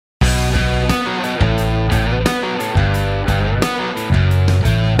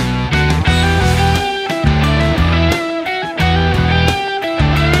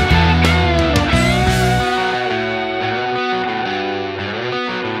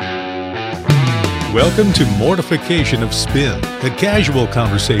Welcome to Mortification of Spin, a casual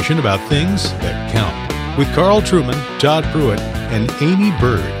conversation about things that count, with Carl Trueman, Todd Pruitt, and Aimee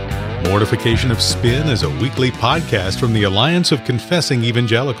Byrd. Mortification of Spin is a weekly podcast from the Alliance of Confessing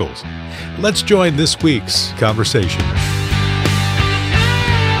Evangelicals. Let's join this week's conversation.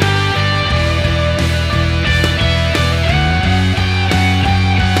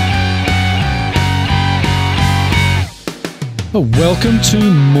 Well, welcome to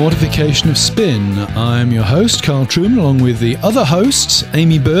Mortification of Spin. I'm your host, Carl Trueman, along with the other hosts,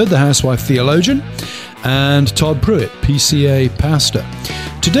 Aimee Byrd, the housewife theologian, and Todd Pruitt, PCA pastor.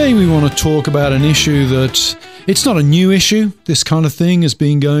 Today we want to talk about an issue that, it's not a new issue. This kind of thing has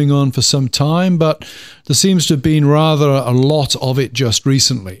been going on for some time, but there seems to have been rather a lot of it just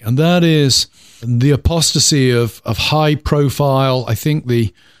recently, and that is the apostasy of high profile, I think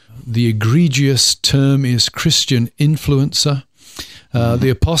the egregious term is Christian influencer. The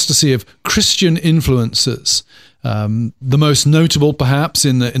apostasy of Christian influencers. The most notable, perhaps,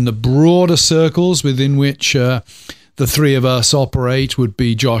 in the broader circles within which the three of us operate would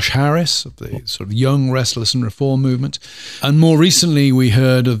be Josh Harris, of the sort of young Restless and Reform movement. And more recently, we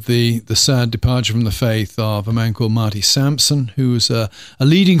heard of the sad departure from the faith of a man called Marty Sampson, who was a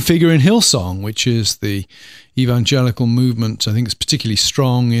leading figure in Hillsong, which is the evangelical movement. I think it's particularly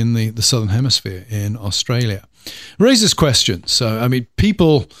strong in the Southern Hemisphere in Australia. It raises questions. So, I mean,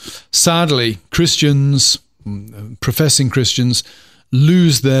 people, sadly, Christians, professing Christians,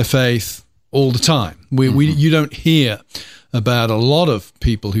 lose their faith all the time. You don't hear about a lot of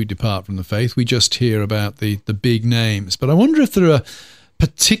people who depart from the faith. We just hear about the big names. But I wonder if there are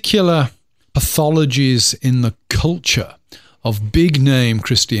particular pathologies in the culture of big name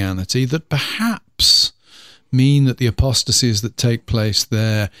Christianity that perhaps mean that the apostasies that take place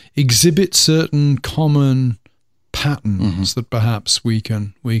there exhibit certain common patterns that perhaps we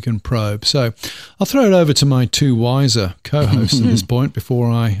can probe. So I'll throw it over to my two wiser co-hosts at this point before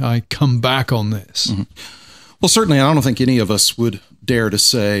I come back on this. Well, certainly I don't think any of us would dare to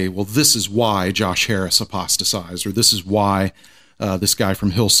say, well, this is why Josh Harris apostatized, or this is why this guy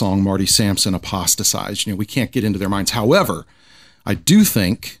from Hillsong, Marty Sampson, apostatized. We can't get into their minds. However, I do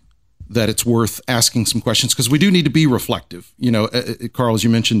think that it's worth asking some questions because we do need to be reflective. Carl, as you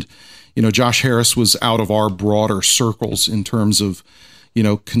mentioned, Josh Harris was out of our broader circles in terms of,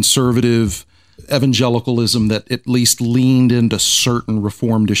 conservative evangelicalism that at least leaned into certain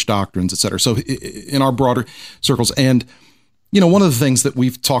reformed-ish doctrines, et cetera. So in our broader circles. And, one of the things that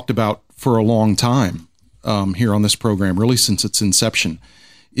we've talked about for a long time here on this program, really since its inception,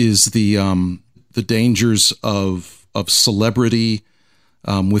 is the dangers of celebrity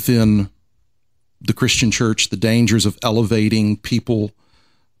within the Christian church, the dangers of elevating people,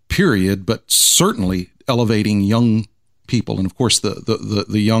 period, but certainly elevating young people. And of course, the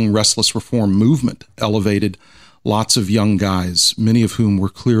young Restless Reform movement elevated lots of young guys, many of whom were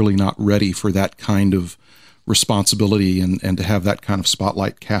clearly not ready for that kind of responsibility and to have that kind of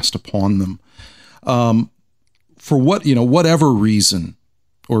spotlight cast upon them. For whatever reason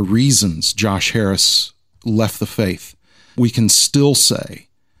or reasons Josh Harris left the faith, we can still say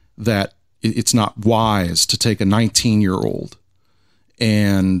that it's not wise to take a 19-year-old,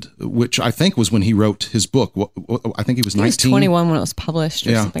 and which I think was when he wrote his book. I think he was 19. He was 21 when it was published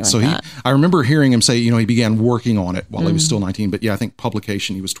or something like that. I remember hearing him say, he began working on it while he was still 19, but I think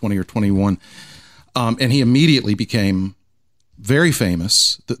publication, he was 20 or 21. And he immediately became very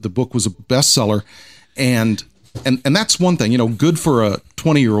famous. The book was a bestseller. And that's one thing, good for a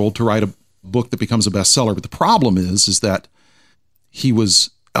 20-year-old to write a book that becomes a bestseller. But the problem is that he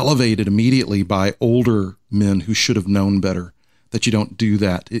was elevated immediately by older men who should have known better, that you don't do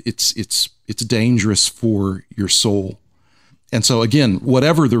that. It's dangerous for your soul. And so again,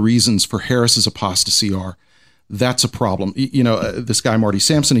 whatever the reasons for Harris's apostasy are, that's a problem. This guy, Marty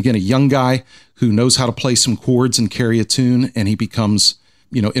Sampson, again, a young guy who knows how to play some chords and carry a tune, and he becomes,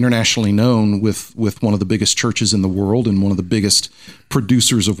 internationally known with one of the biggest churches in the world and one of the biggest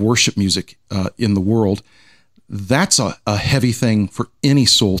producers of worship music in the world. That's a heavy thing for any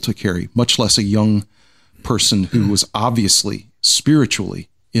soul to carry, much less a young person who was obviously spiritually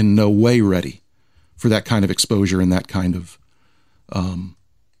in no way ready for that kind of exposure and that kind of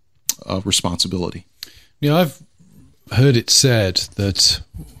responsibility. I've heard it said that,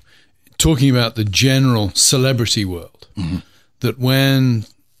 talking about the general celebrity world, that when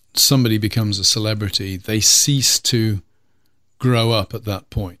somebody becomes a celebrity, they cease to grow up at that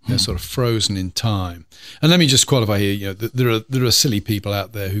point. They're sort of frozen in time. And let me just qualify here, there are silly people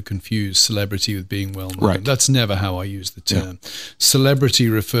out there who confuse celebrity with being well known. Right. That's never how I use the term. Yeah. Celebrity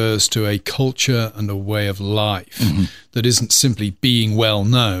refers to a culture and a way of life that isn't simply being well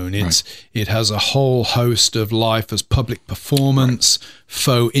known. It has a whole host of life as public performance,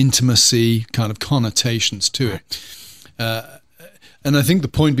 faux intimacy, kind of connotations to it. And I think the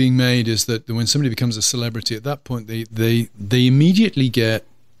point being made is that when somebody becomes a celebrity, at that point, they immediately get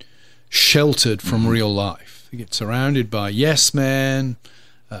sheltered from real life. They get surrounded by yes men,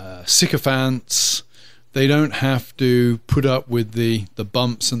 sycophants. They don't have to put up with the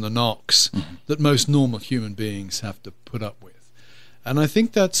bumps and the knocks that most normal human beings have to put up with. And I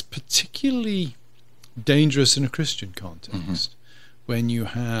think that's particularly dangerous in a Christian context, when you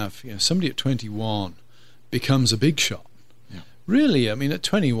have somebody at 21 becomes a big shot. Really, I mean, at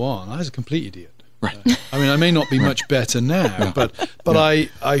 21, I was a complete idiot. Right. I mean, I may not be much better now, but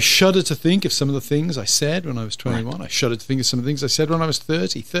I shudder to think of some of the things I said when I was 21. Right. I shudder to think of some of the things I said when I was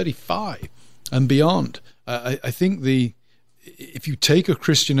 30, 35, and beyond. I think if you take a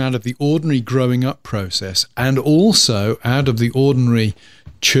Christian out of the ordinary growing up process and also out of the ordinary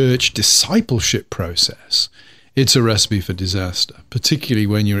church discipleship process, it's a recipe for disaster, particularly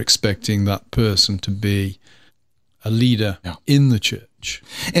when you're expecting that person to be a leader in the church.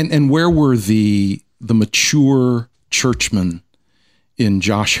 And where were the mature churchmen in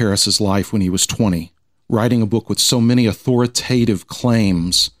Josh Harris's life when he was 20, writing a book with so many authoritative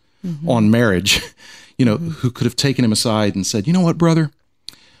claims on marriage, who could have taken him aside and said, you know what, brother,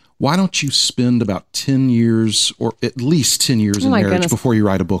 why don't you spend about 10 years or at least 10 years in marriage before you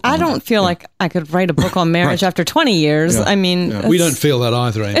write a book on I don't feel like I could write a book on marriage after 20 years. Yeah. I mean... We don't feel that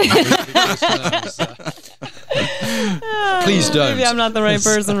either, Aimee. Please don't. Maybe I'm not the right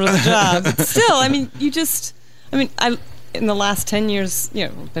person for the job. But still, I mean, in the last 10 years,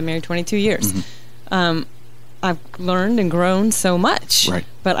 been married 22 years. I've learned and grown so much. Right.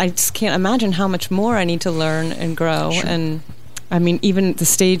 But I just can't imagine how much more I need to learn and grow. Sure. And I mean, even the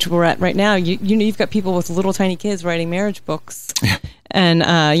stage we're at right now, you've got people with little tiny kids writing marriage books and,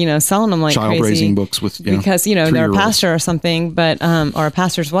 selling them like child crazy. Raising books with, because, they're a pastor or something, but, or a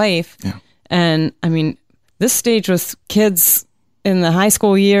pastor's wife. Yeah. And I mean, this stage with kids in the high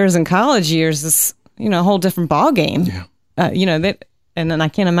school years and college years is, a whole different ball game. Yeah. And then I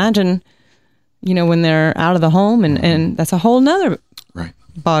can't imagine, when they're out of the home and that's a whole nother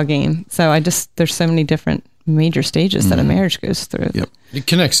ball game. So there's so many different major stages that a marriage goes through. Yep. It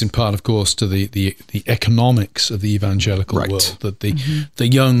connects in part, of course, to the economics of the evangelical world, that the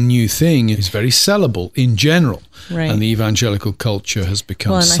young new thing is very sellable in general. Right. And the evangelical culture has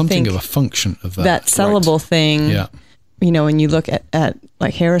become something of a function of that. That sellable thing, when you look at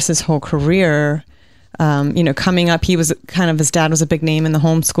like Harris's whole career, coming up, he was his dad was a big name in the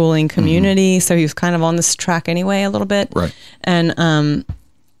homeschooling community, so he was kind of on this track anyway a little bit. Right. And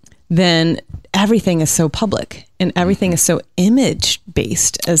then everything is so public and everything is so image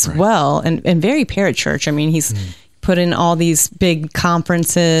based as well, and very parachurch. I mean, he's put in all these big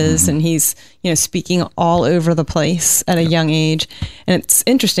conferences and he's speaking all over the place at a young age. And it's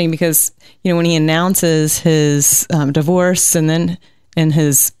interesting because when he announces his divorce and then in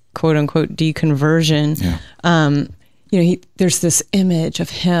his quote unquote deconversion, there's this image of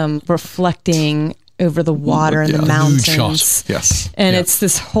him reflecting over the water and the mountains. Yes. And it's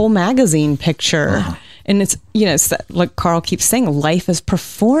this whole magazine picture. And it's, it's like Carl keeps saying, life is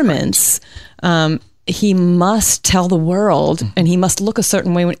performance. Right. He must tell the world and he must look a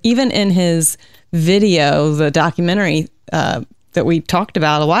certain way. Even in his video, the documentary that we talked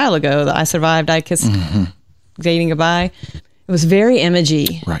about a while ago, the I Survived, I Kissed Dating Goodbye, it was very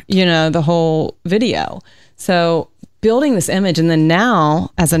imagey, the whole video. So building this image, and then now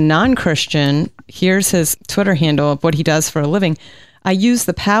as a non-Christian, here's his Twitter handle of what he does for a living. I use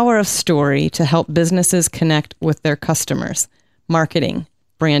the power of story to help businesses connect with their customers. Marketing,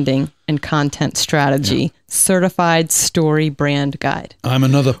 branding, and content strategy. Certified story brand guide. I'm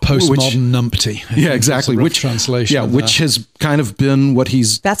another postmodern numpty. Yeah, exactly. Which translation? Yeah, which has kind of been what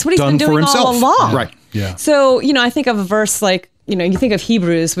he's That's what he's done been doing for himself. All along. Right. Yeah. So, I think of a verse like, you think of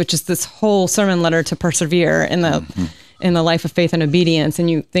Hebrews, which is this whole sermon letter to persevere in the life of faith and obedience,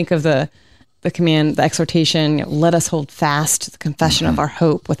 and you think of the command, the exhortation, let us hold fast to the confession of our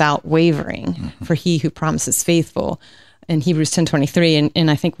hope without wavering, for he who promises faithful, in Hebrews 10:23.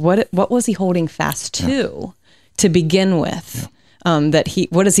 And I think what was he holding fast to begin with?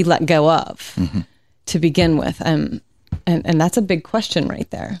 What does he let go of to begin with? And that's a big question right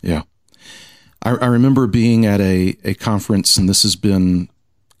there. Yeah. I remember being at a conference, and this has been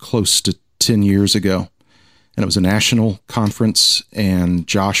close to 10 years ago, and it was a national conference, and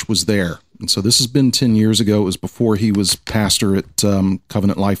Josh was there. And so this has been 10 years ago. It was before he was pastor at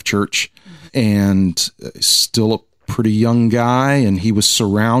Covenant Life Church, and still a pretty young guy, and he was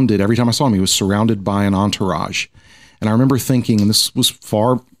surrounded, every time I saw him, he was surrounded by an entourage. And I remember thinking, and this was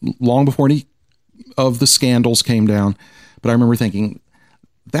long before any of the scandals came down, but I remember thinking,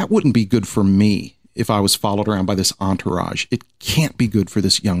 that wouldn't be good for me if I was followed around by this entourage. It can't be good for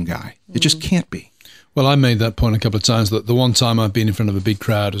this young guy. It just can't be. Well, I made that point a couple of times, that the one time I've been in front of a big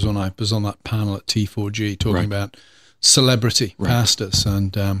crowd was when I was on that panel at T4G talking about celebrity pastors.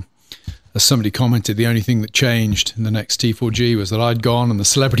 And as somebody commented, the only thing that changed in the next T4G was that I'd gone and the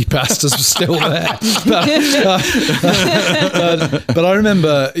celebrity pastors were still there. But I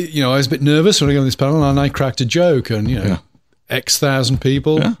remember, I was a bit nervous when I got on this panel, and I cracked a joke, and, X thousand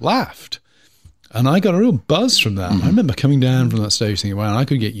people laughed. And I got a real buzz from that. I remember coming down from that stage thinking, wow, I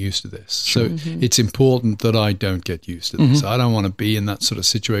could get used to this. So it's important that I don't get used to this. I don't want to be in that sort of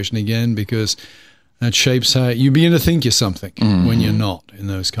situation again, because that shapes how you begin to think you're something when you're not in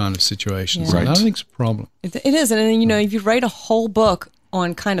those kind of situations. And I think it's a problem. It is. And, if you write a whole book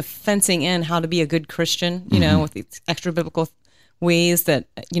on kind of fencing in how to be a good Christian, with these extra biblical ways that,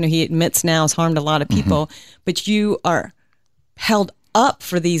 he admits now has harmed a lot of people, but you are held up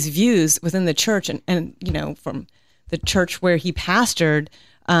for these views within the church, and from the church where he pastored,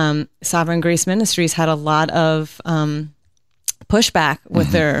 Sovereign Grace Ministries had a lot of pushback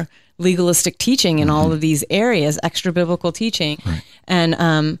with their legalistic teaching in all of these areas, extra biblical teaching,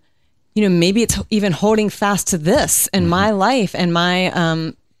 and maybe it's even holding fast to this in my life and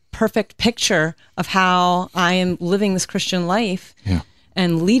my perfect picture of how I am living this Christian life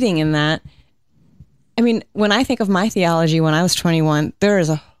and leading in that. I mean, when I think of my theology when I was 21, there is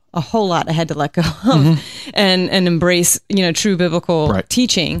a whole lot I had to let go of and embrace, true biblical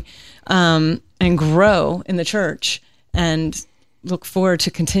teaching and grow in the church, and look forward to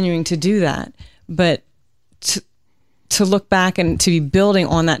continuing to do that. But to look back and to be building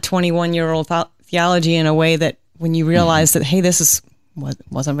on that 21-year-old theology in a way that when you realize that, hey, this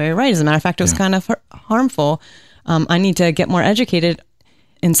wasn't very right. As a matter of fact, it was kind of harmful. I need to get more educated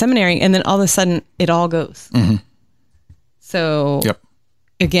in seminary, and then all of a sudden it all goes. So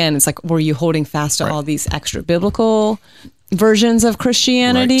again, it's like, were you holding fast to all these extra biblical versions of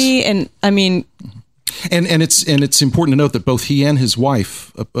Christianity? And I mean, and it's important to note that both he and his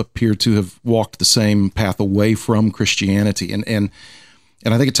wife appear to have walked the same path away from Christianity, and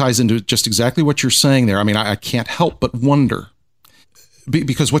I think it ties into just exactly what you're saying there. I mean, I can't help but wonder,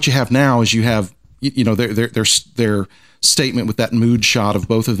 because what you have now is you have their statement with that mood shot of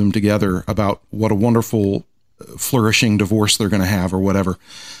both of them together about what a wonderful, flourishing divorce they're going to have, or whatever.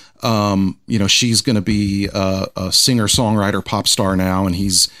 She's going to be a singer, songwriter, pop star now, and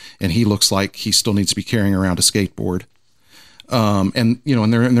he looks like he still needs to be carrying around a skateboard. And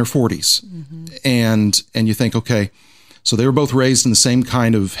they're in their 40s, and you think, okay, so they were both raised in the same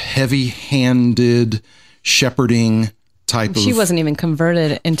kind of heavy-handed shepherding type of. She wasn't even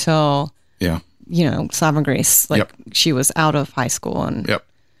converted until Sovereign Grace. She was out of high school and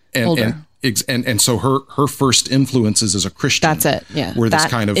older. And so her first influences as a Christian. That's it. Yeah. Were this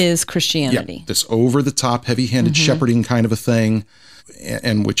kind of is Christianity. Yeah, this over the top, heavy-handed shepherding kind of a thing,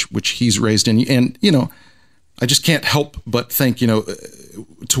 and which he's raised in. And I just can't help but think,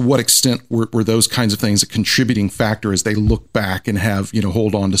 to what extent were those kinds of things a contributing factor as they look back and have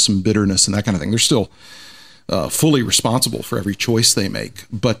hold on to some bitterness and that kind of thing. They're still fully responsible for every choice they make,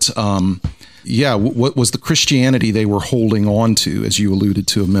 but. What was the Christianity they were holding on to, as you alluded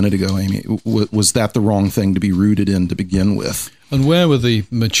to a minute ago, Aimee? Was that the wrong thing to be rooted in to begin with? And where were the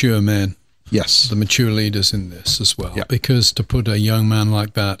mature men? Yes. The mature leaders in this as well. Because to put a young man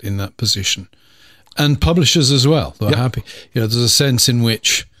like that in that position, and publishers as well, they're happy. There's a sense in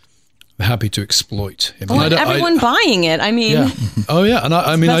which they're happy to exploit him. Everyone buying it. I mean, and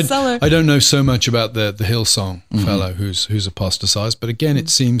I don't know so much about the Hillsong fellow who's apostatized, but again, it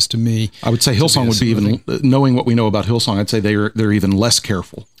seems to me, I would say Hillsong would be even, knowing what we know about Hillsong, I'd say they're even less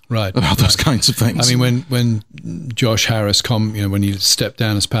careful about those kinds of things. I mean, when Josh Harris when he stepped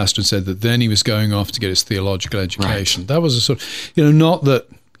down as pastor and said that then he was going off to get his theological education, that was a sort of, not that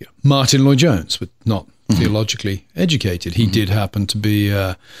Martin Lloyd-Jones was not theologically educated. He did happen to be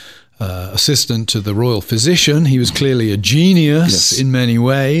assistant to the royal physician. He was clearly a genius in many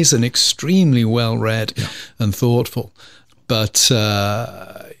ways and extremely well-read and thoughtful. But,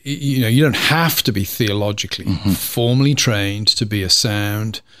 you don't have to be theologically formally trained to be a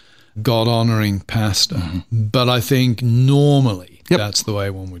sound, God-honoring pastor. But I think normally that's the way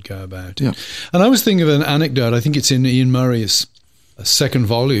one would go about it. And I was thinking of an anecdote. I think it's in Ian Murray's second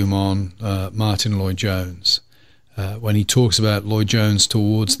volume on Martin Lloyd-Jones, when he talks about Lloyd-Jones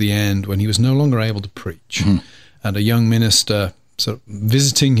towards the end, when he was no longer able to preach, and a young minister sort of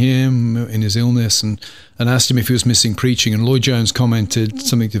visiting him in his illness and asked him if he was missing preaching, and Lloyd-Jones commented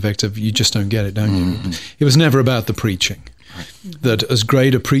something to the effect of, "You just don't get it, don't you?" It was never about the preaching. That as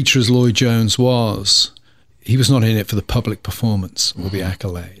great a preacher as Lloyd-Jones was, he was not in it for the public performance or the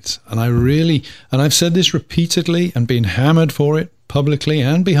accolades. And I've said this repeatedly and been hammered for it publicly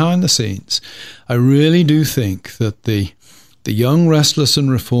and behind the scenes, I really do think that the young Restless and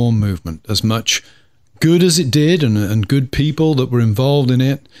Reform movement, as much good as it did and good people that were involved in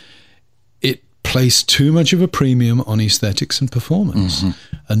it, it placed too much of a premium on aesthetics and performance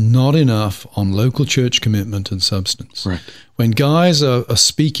and not enough on local church commitment and substance. Right. When guys are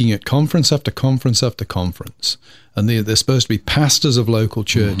speaking at conference after conference after conference, and they're supposed to be pastors of local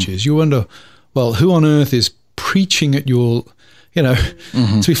churches, you wonder, well, who on earth is preaching at your,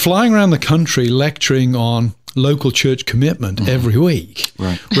 to be flying around the country lecturing on local church commitment every week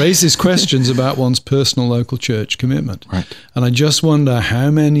raises questions about one's personal local church commitment. Right. And I just wonder how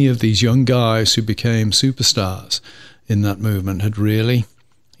many of these young guys who became superstars in that movement had really,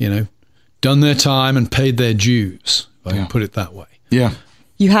 done their time and paid their dues, if I can put it that way. Yeah.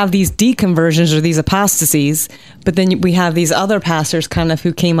 You have these deconversions or these apostasies, but then we have these other pastors kind of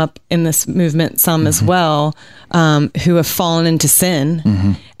who came up in this movement, some as well, who have fallen into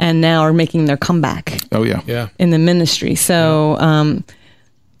sin and now are making their comeback. Oh, yeah. In the ministry. So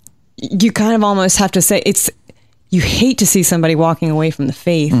you kind of almost have to say you hate to see somebody walking away from the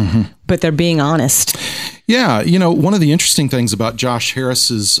faith, but they're being honest. Yeah. One of the interesting things about Josh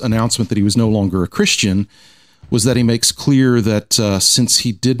Harris's announcement that he was no longer a Christian was that he makes clear that since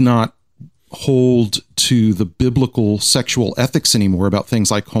he did not hold to the biblical sexual ethics anymore about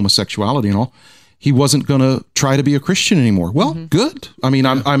things like homosexuality and all, he wasn't going to try to be a Christian anymore. Well, good. I mean,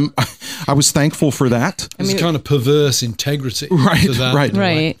 I was thankful for that. It's kind of perverse integrity.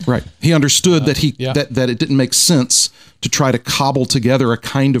 Right. He understood that that it didn't make sense to try to cobble together a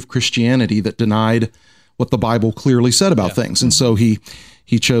kind of Christianity that denied what the Bible clearly said about things, and so he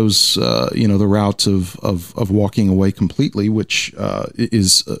chose, the route of walking away completely, which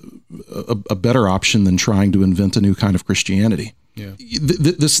is a better option than trying to invent a new kind of Christianity. Yeah.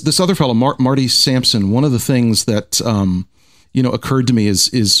 This other fellow, Marty Sampson, one of the things that occurred to me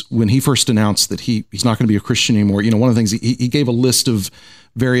is when he first announced that he's not going to be a Christian anymore. One of the things he gave a list of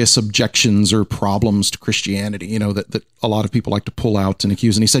various objections or problems to Christianity, that a lot of people like to pull out and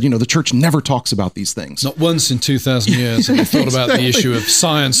accuse. And he said, the church never talks about these things. Not once in 2,000 years have they thought about the issue of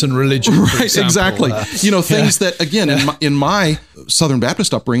science and religion, for example. Exactly. Things that, again, in my Southern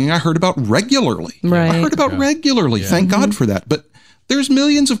Baptist upbringing, I heard about regularly. Right. I heard about regularly. Yeah. Thank God for that. But there's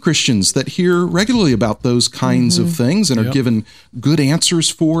millions of Christians that hear regularly about those kinds of things and are given good answers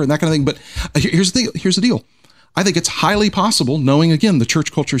for and that kind of thing. But here's the deal. I think it's highly possible, knowing, again, the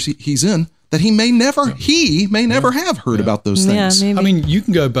church culture he's in, that he may never have heard about those things. Maybe. I mean, you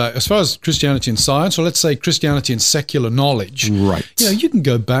can go back, as far as Christianity and science, or let's say Christianity and secular knowledge. Right. You can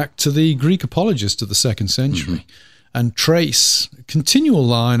go back to the Greek apologists of the 2nd century and trace a continual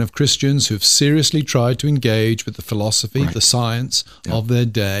line of Christians who've seriously tried to engage with the philosophy, the science of their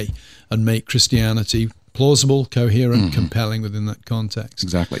day, and make Christianity plausible, coherent, compelling within that context.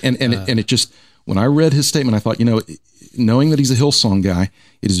 Exactly. And it just... When I read his statement, I thought, knowing that he's a Hillsong guy,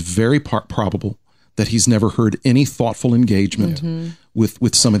 it is very probable that he's never heard any thoughtful engagement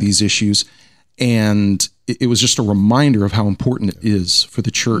with some of these issues. And it was just a reminder of how important it is for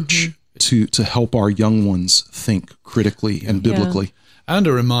the church to help our young ones think critically and biblically. And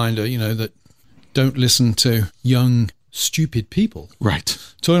a reminder, that don't listen to young, stupid people. Right.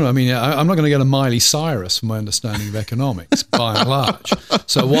 I'm not going to get a Miley Cyrus for my understanding of economics, by and large.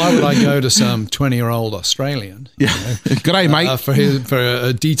 So why would I go to some 20-year-old Australian? Good day, mate. For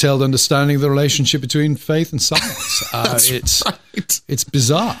a detailed understanding of the relationship between faith and science. It's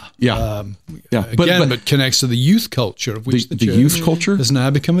bizarre. But connects to the youth culture of which the church youth culture has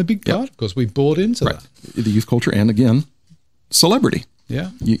now become a big part, because we bought into that. The youth culture, and again, celebrity.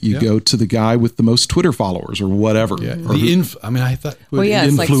 Yeah, you go to the guy with the most Twitter followers or whatever. Yeah, I thought.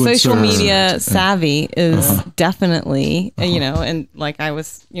 It's like social media savvy is definitely, and like I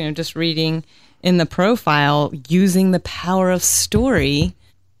was, just reading in the profile, using the power of story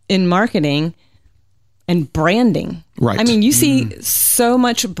in marketing and branding. Right. I mean, you see so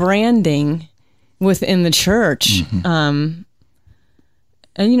much branding within the church.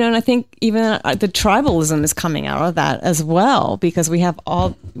 And I think even the tribalism is coming out of that as well, because we have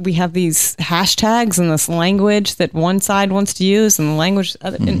these hashtags and this language that one side wants to use, and the language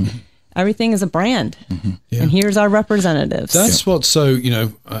other, everything is a brand. Yeah. And here's our representatives. That's what's so,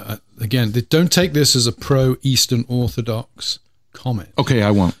 again, don't take this as a pro-Eastern Orthodox comment. Okay,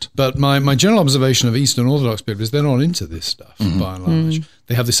 I won't. But my general observation of Eastern Orthodox people is they're not into this stuff, by and large.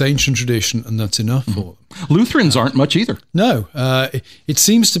 They have this ancient tradition, and that's enough for them. Lutherans aren't much either. No. It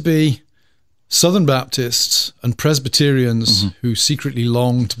seems to be Southern Baptists and Presbyterians who secretly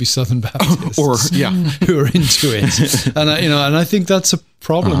long to be Southern Baptists, who are into it, and I think that's a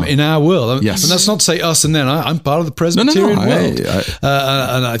problem in our world. Yes. And that's not to say us and then. I'm part of the Presbyterian world,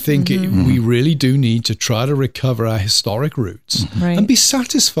 and I think we really do need to try to recover our historic roots and be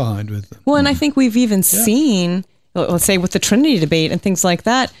satisfied with them. Well, and I think we've even seen, let's say, with the Trinity debate and things like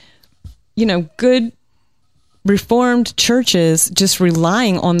that, good Reformed churches just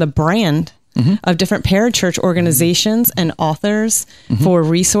relying on the brand of different parachurch organizations and authors for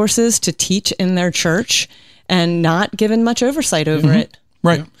resources to teach in their church and not given much oversight over it.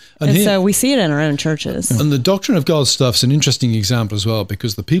 Right. Yeah. And so we see it in our own churches. And the doctrine of God stuff's an interesting example as well,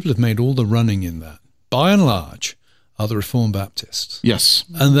 because the people who've made all the running in that, by and large, are the Reformed Baptists. Yes.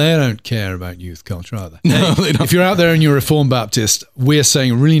 And they don't care about youth culture either. No, they don't. If you're out there and you're a Reformed Baptist, we're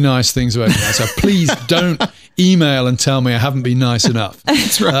saying really nice things about you. So please don't email and tell me I haven't been nice enough.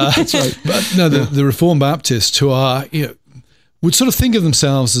 That's right. That's right. But no, the Reformed Baptists who are, would sort of think of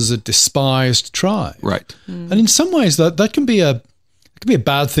themselves as a despised tribe. Right. And in some ways that can be a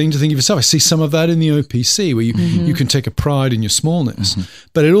bad thing to think of yourself. I see some of that in the OPC where you can take a pride in your smallness.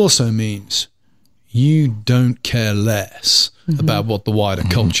 But it also means you don't care less about what the wider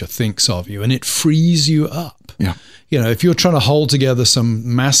culture thinks of you, and it frees you up. Yeah. If you're trying to hold together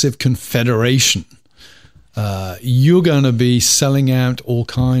some massive confederation, you're going to be selling out all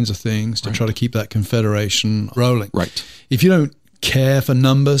kinds of things to try to keep that confederation rolling. Right. If you don't care for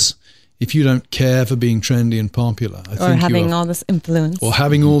numbers, if you don't care for being trendy and popular, or having all this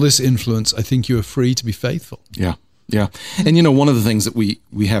influence, I think you are free to be faithful. Yeah. Yeah. And, one of the things that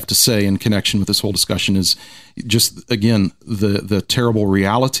we have to say in connection with this whole discussion is just, again, the terrible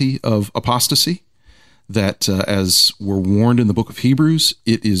reality of apostasy, that as we're warned in the book of Hebrews,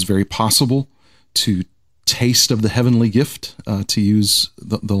 it is very possible to taste of the heavenly gift, to use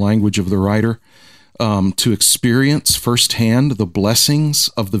the language of the writer, to experience firsthand the blessings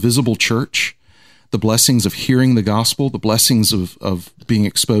of the visible church, the blessings of hearing the gospel, the blessings of being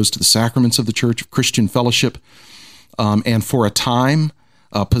exposed to the sacraments of the church, of Christian fellowship, and for a time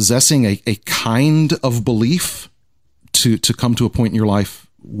possessing a kind of belief to come to a point in your life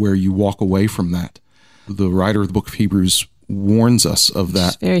where you walk away from that. The writer of the book of Hebrews warns us of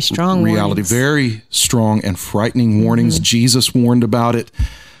that very strong reality. Warnings. Very strong and frightening warnings. Jesus warned about it.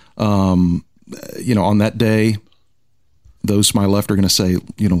 On that day, those to my left are going to say,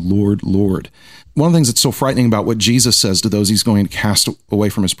 Lord, Lord. One of the things that's so frightening about what Jesus says to those he's going to cast away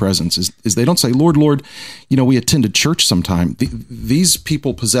from his presence is they don't say, Lord, Lord, we attended church sometime. These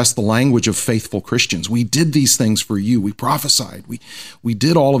people possess the language of faithful Christians. We did these things for you. We prophesied. We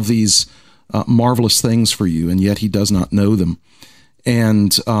did all of these marvelous things for you, and yet he does not know them.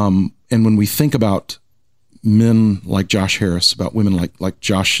 And when we think about men like Josh Harris, about women like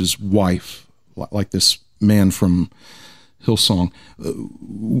Josh's wife, like this man from Hillsong,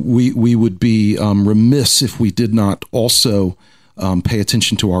 we would be remiss if we did not also pay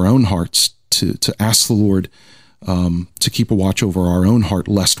attention to our own hearts, to ask the Lord to keep a watch over our own heart,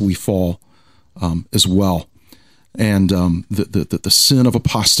 lest we fall as well. And the sin of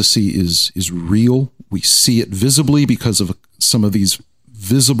apostasy is real. We see it visibly because of some of these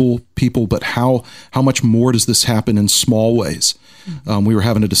visible people, but how much more does this happen in small ways? We were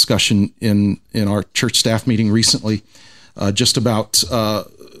having a discussion in our church staff meeting recently, just about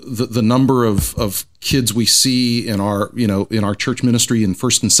the number of kids we see in our church ministry in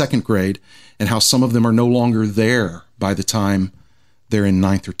first and second grade, and how some of them are no longer there by the time they're in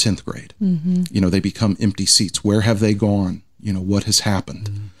 9th or 10th grade. They become empty seats. Where have they gone? What has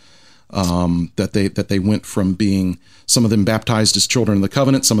happened? That they went from being, some of them baptized as children of the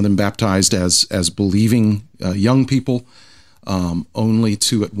covenant, some of them baptized as believing young people, only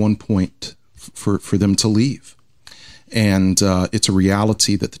to at one point for them to leave. And it's a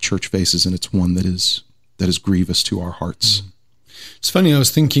reality that the church faces, and it's one that is grievous to our hearts. It's funny, I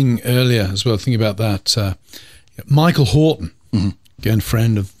was thinking earlier as well, thinking about that. Michael Horton, again,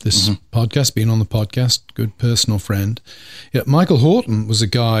 friend of this podcast, been on the podcast, good personal friend. Yeah, Michael Horton was a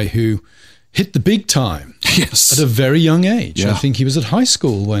guy who hit the big time at a very young age. Yeah. I think he was at high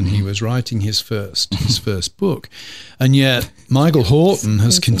school when he was writing his first book. And yet Michael Horton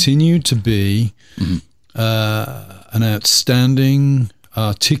has continued to be an outstanding,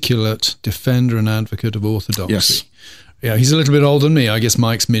 articulate defender and advocate of orthodoxy. Yes. Yeah, he's a little bit older than me. I guess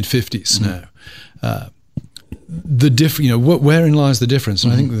Mike's mid-50s now. Wherein lies the difference?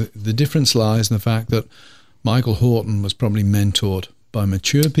 And I think the difference lies in the fact that Michael Horton was probably mentored by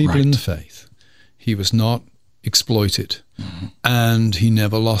mature people in the faith. He was not exploited, and he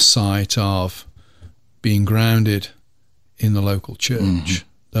never lost sight of being grounded in the local church.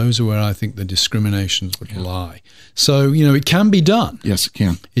 Those are where I think the discriminations would lie. So, it can be done. Yes, it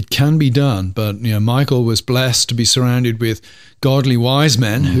can. It can be done. But, Michael was blessed to be surrounded with godly wise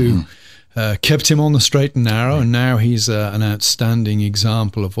men who kept him on the straight and narrow, and now he's an outstanding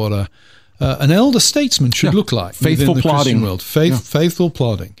example of what an elder statesman should look like. Faithful within the plodding. Christian world. Faithful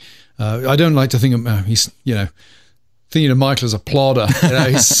plodding. I don't like to think of he's, thinking of Michael as a plodder.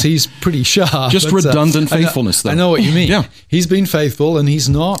 He's pretty sharp. Just redundant faithfulness, though. I know what you mean. Yeah. He's been faithful, and he's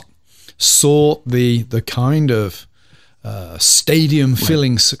not sought the kind of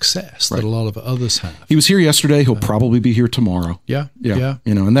stadium-filling success that a lot of others have. He was here yesterday. He'll probably be here tomorrow. Yeah.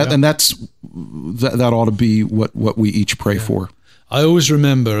 And that ought to be what we each pray for. I always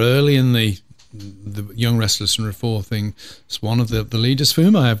remember early in the Young Restless and Reform thing, it's one of the leaders for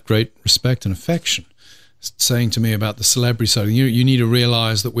whom I have great respect and affection, saying to me about the celebrity side. You need to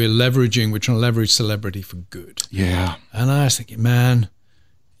realize that we're trying to leverage celebrity for good. Yeah. And I was thinking, man,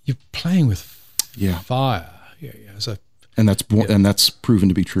 you're playing with fire. And that's proven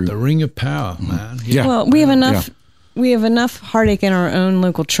to be true. The ring of power, man. Yeah. Well, we have enough heartache in our own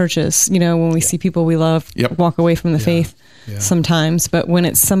local churches, when we see people we love walk away from the faith sometimes. But when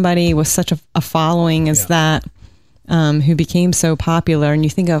it's somebody with such a following as that, who became so popular, and you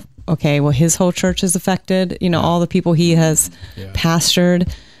think of, okay, well, his whole church is affected, all the people he has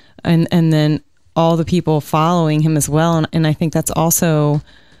pastored, and then all the people following him as well. And I think that's also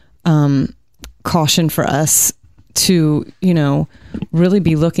caution for us to, really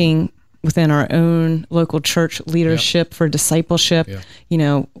be looking within our own local church leadership for discipleship.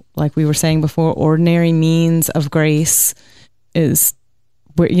 Like we were saying before, ordinary means of grace is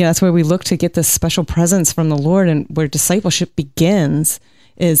where, that's where we look to get this special presence from the Lord, and where discipleship begins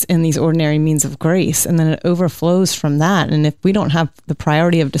is in these ordinary means of grace, and then it overflows from that. And if we don't have the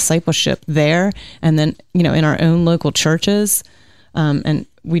priority of discipleship there, and then in our own local churches, and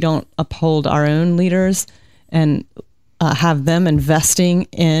we don't uphold our own leaders and have them investing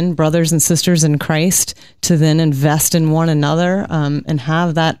in brothers and sisters in Christ to then invest in one another, and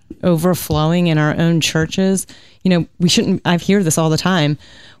have that overflowing in our own churches. We shouldn't, I hear this all the time.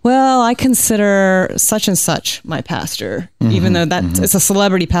 Well, I consider such and such my pastor, even though it's a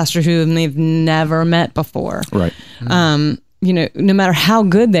celebrity pastor whom they've never met before. Right. No matter how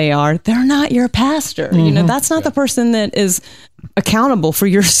good they are, they're not your pastor. That's not the person that is accountable for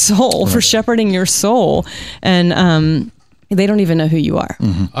your soul, for shepherding your soul. And they don't even know who you are.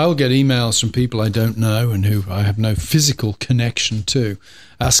 I'll get emails from people I don't know and who I have no physical connection to,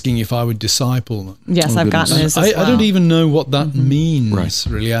 asking if I would disciple them. Yes, I've gotten this as well. I don't even know what that means,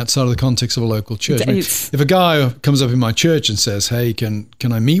 really, outside of the context of a local church. If a guy comes up in my church and says, hey, can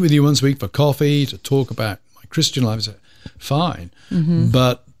I meet with you once a week for coffee to talk about my Christian life? I say, fine.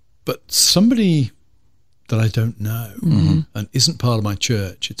 But somebody that I don't know and isn't part of my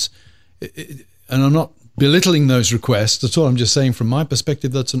church, and I'm not belittling those requests at all. I'm just saying from my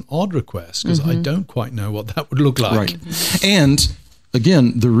perspective, that's an odd request, because I don't quite know what that would look like. Right. And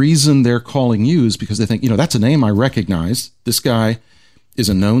again, the reason they're calling you is because they think, that's a name I recognize. This guy is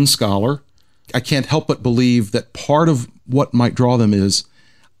a known scholar. I can't help but believe that part of what might draw them is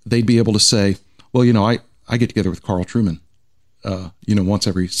they'd be able to say, well, I get together with Carl Trueman, once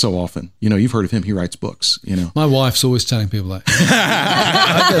every so often. You've heard of him. He writes books, My wife's always telling people that.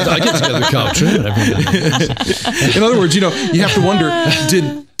 I get together with Carl Trueman every day. In other words, you have to wonder,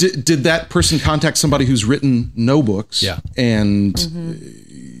 did that person contact somebody who's written no books and,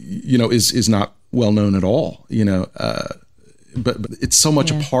 is not well known at all, but it's so much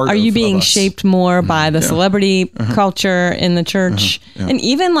a part of us. Are you being shaped more by the celebrity culture in the church? And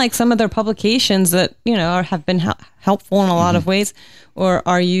even like some of their publications that, have been helpful in a lot of ways? Or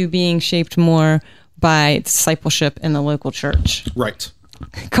are you being shaped more by discipleship in the local church? Right.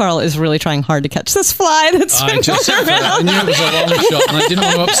 Carl is really trying hard to catch this fly that's been going around. I knew it was a long shot, and I didn't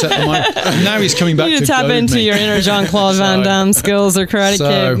want to upset the mic. And now he's coming back you to tap into me. your inner Jean-Claude Van Damme skills or Karate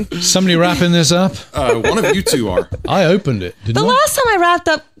Kid. Somebody wrapping this up? One of you two are. I opened it, didn't I? The last time I wrapped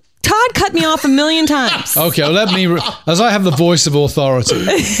up, Todd cut me off 1,000,000 times. Okay, well, let me, as I have the voice of authority.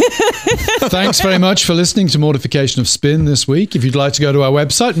 Thanks very much for listening to Mortification of Spin this week. If you'd like to go to our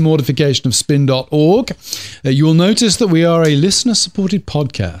website, mortificationofspin.org, you will notice that we are a listener-supported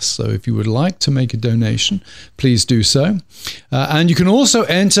podcast. So if you would like to make a donation, please do so. And you can also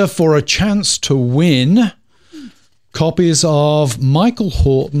enter for a chance to win copies of Michael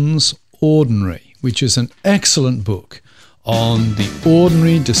Horton's Ordinary, which is an excellent book on the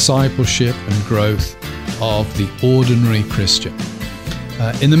ordinary discipleship and growth of the ordinary Christian.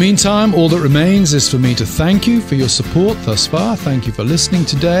 In the meantime, all that remains is for me to thank you for your support thus far. Thank you for listening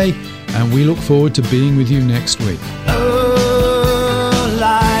today, and we look forward to being with you next week. Oh,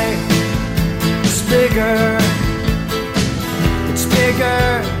 life is bigger. It's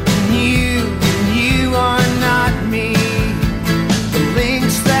bigger than you are not me. The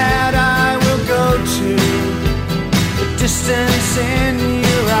links that I will go to, the distance in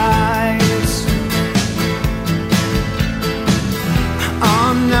your eyes.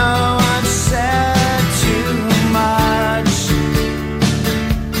 Oh no, I've said too much.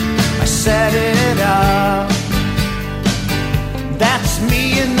 I set it up. That's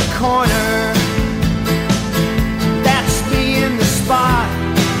me in the corner. That's me in the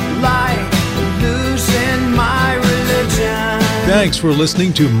spotlight, losing my religion. Thanks for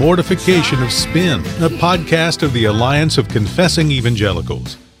listening to Mortification of Spin, a podcast of the Alliance of Confessing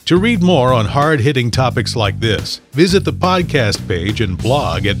Evangelicals. To read more on hard-hitting topics like this, visit the podcast page and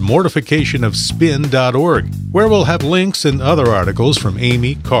blog at mortificationofspin.org, where we'll have links and other articles from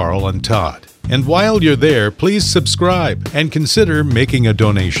Aimee, Carl, and Todd. And while you're there, please subscribe and consider making a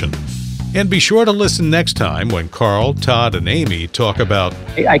donation. And be sure to listen next time when Carl, Todd, and Aimee talk about...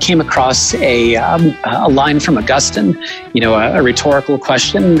 I came across a line from Augustine, a rhetorical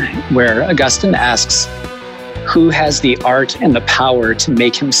question where Augustine asks, who has the art and the power to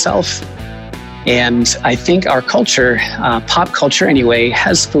make himself? And I think our culture, pop culture anyway,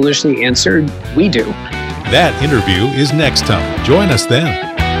 has foolishly answered, we do. That interview is next time. Join us then.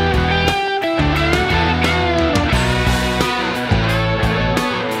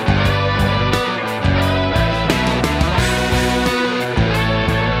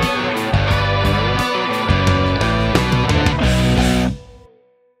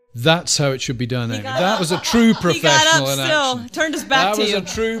 That's how it should be done, Aimee. That was a true professional in action. Turned his back to you. That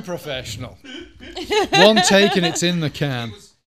was a true professional. One take and it's in the can.